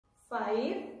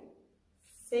5,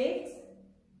 6,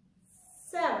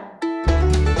 7.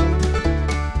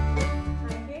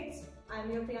 Hi kids, I am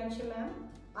your Priyanshu ma'am.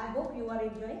 I hope you are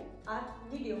enjoying our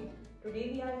video.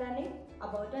 Today we are learning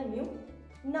about a new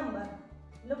number.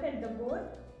 Look at the board.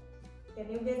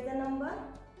 Can you guess the number?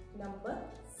 Number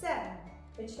 7.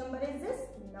 Which number is this?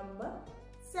 Number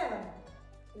 7.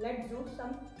 Let's do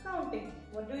some counting.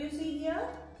 What do you see here?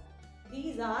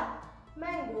 These are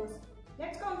mangoes.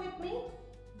 Let's count with me.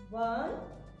 1,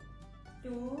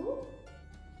 2,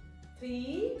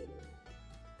 3,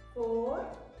 4,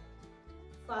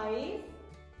 5,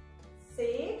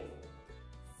 6,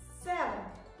 7.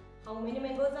 How many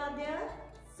mangoes are there?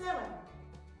 7.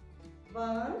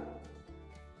 1,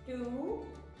 2,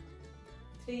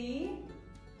 3,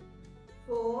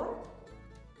 4,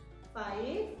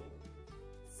 5,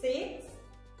 6,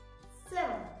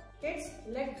 7. Kids,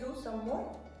 let's do some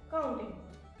more counting.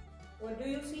 What do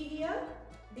you see here?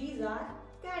 These are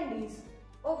candies.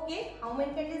 Okay, how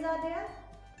many candies are there?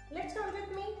 Let's count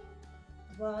with me.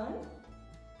 1,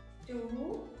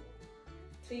 2,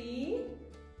 3,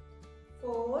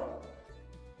 4,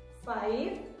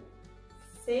 5,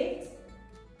 6,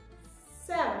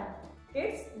 7.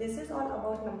 Kids, this is all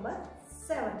about number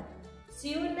 7.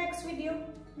 See you in next video.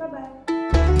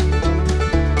 Bye-bye.